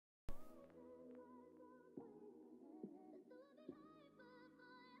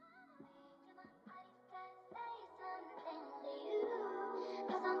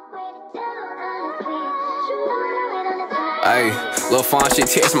Ayy, little fun shit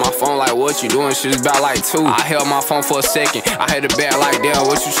text my phone like, what you doing? Shit is about like 2. I held my phone for a second. I had the bag like, damn,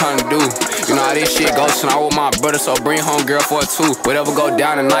 what you tryna do? You know how this shit goes, and I with my brother, so bring home girl for a 2. Whatever go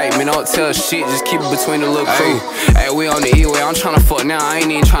down tonight, man, don't tell shit, just keep it between the little crew. Ayy, we on the E-way, I'm tryna fuck now, I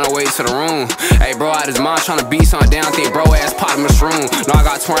ain't even tryna wait to the room. Ayy, bro out his mind tryna beat something down, think bro ass pot in this room. No, I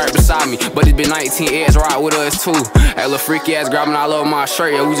got 20 right beside me, but it's been 19 eggs right with us too. Ayy, little freaky ass grabbing all over my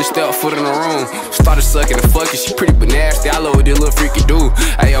shirt, yeah, we just stepped foot in the room. Started sucking and fucking, she pretty but nasty, I love what this little freaky do.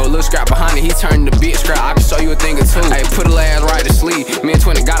 Ayy, yo, little scrap behind it, he turned the bitch scrap, I can show you a thing or two. Ayy, put her ass right to sleep, me and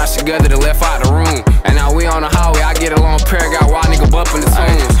 20 got us together and left out the room. And now we on the highway, I get a long pair, got wild nigga bumping the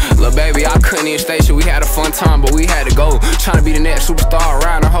tunes. Little baby, I couldn't even station, we had a fun time, but we had to go. Tryna be the next superstar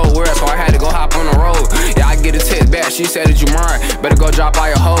around the whole world, so I had to go hop on the road. Yeah, I get a text back, she said that you mine, better go drop all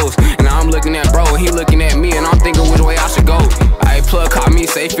your hoes. And now I'm looking at bro, he looking at me, and I'm thinking which way I should go. Ayy, plug called me,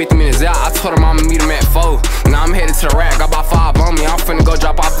 say 50 minutes out, I told him I'ma meet him at 4. Now I'm headed to the rack, got about 5 on me, I'm finna go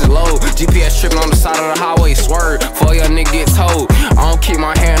drop off this load. GPS tripping on the side of the highway, swerve, before your nigga get told. I don't keep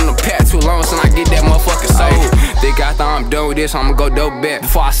my hand on the pad too long, so I get that motherfucker sold. Think after I'm done with this, I'ma go dope back.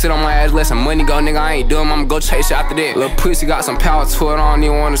 Before I sit on my ass, let some money go, nigga, I ain't doing, I'ma go chase after that. Little pussy got some power to it, I don't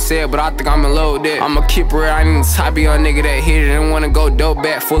even wanna say it, but I think I'm in love with that. I'ma keep it real, I ain't the type of young nigga that hit it and wanna go dope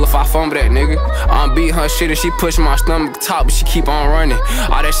back full if I fumble that nigga. I'm beat her shit and she pushing my stomach top, but she keep on running.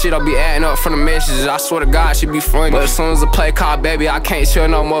 All that shit I'll be adding up from the messages, I swear to God, she be funny. But as soon as the play call, baby, I can't chill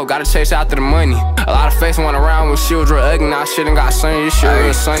no more, gotta chase after the money. A lot of face went around when she was real ugly, now shit ain't got sunny, this shit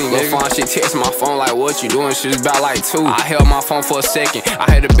real sunny, nigga. Little fun shit text my phone like, what you doing? Shit is about like 2. I held my phone for a second, I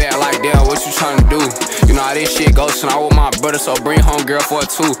had the bag like, damn, what you tryna do? You know how this shit goes, and I with my brother, so bring home girl for a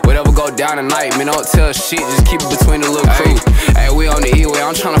 2. Whatever go down tonight, man, don't tell shit, just keep it between the little crew. Ayy, we on the E-way,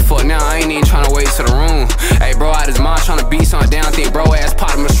 I'm tryna fuck now, I ain't even tryna wait to the room. Ayy, bro out his mind tryna beat something down, think bro ass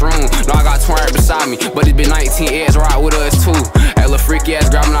pot in this room. No, I got 20 right beside me, but it's been 19 eggs right with us too. Ayy, little freaky ass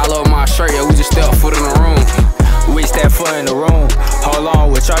grabbing all over my shirt, yeah, we just stepped foot in the room. We step foot in the room, hold on,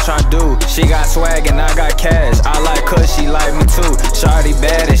 what y'all tryna do? She got swag and I got cash, I like her, she like me too. Shawty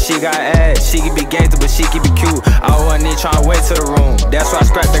bad and she got ass, she can be gangster but she can be cute. I wasn't even tryna wait to the room, that's why I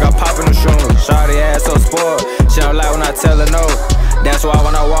scrapped, think I pop in the shrooms. Shawty ass so spoiled, she don't like when I tell her no. That's why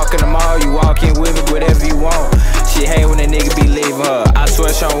when I walk in the mall, you walk in with me, whatever you want. She hate when a nigga be leaving her, I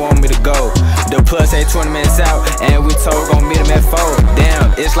swear she don't want me to go. The plus ain't 20 minutes out, and we told we gon' meet him at 4.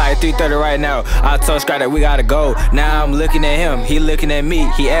 Damn, it's like 3:30 right now, I told Scott that we gotta go. Now I'm looking at him, he looking at me,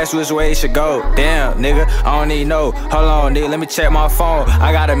 he asked which way he should go. Damn, nigga, I don't even know. Hold on, nigga, let me check my phone.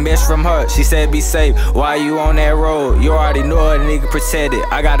 I got a message from her, she said be safe while you on that road. You already know her, nigga, protected.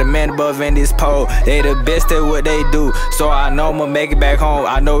 I got a man above in this pole, they the best at what they do, so I know I'ma make it back home.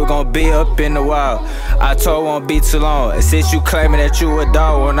 I know we're gonna be up in the wild, I told her won't be too long. And since you claiming that you a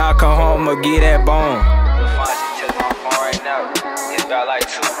dog, when I come home, I'ma get that bone. She text my phone right now, it's about like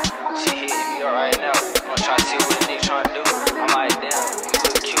 2. She hitting me up right now.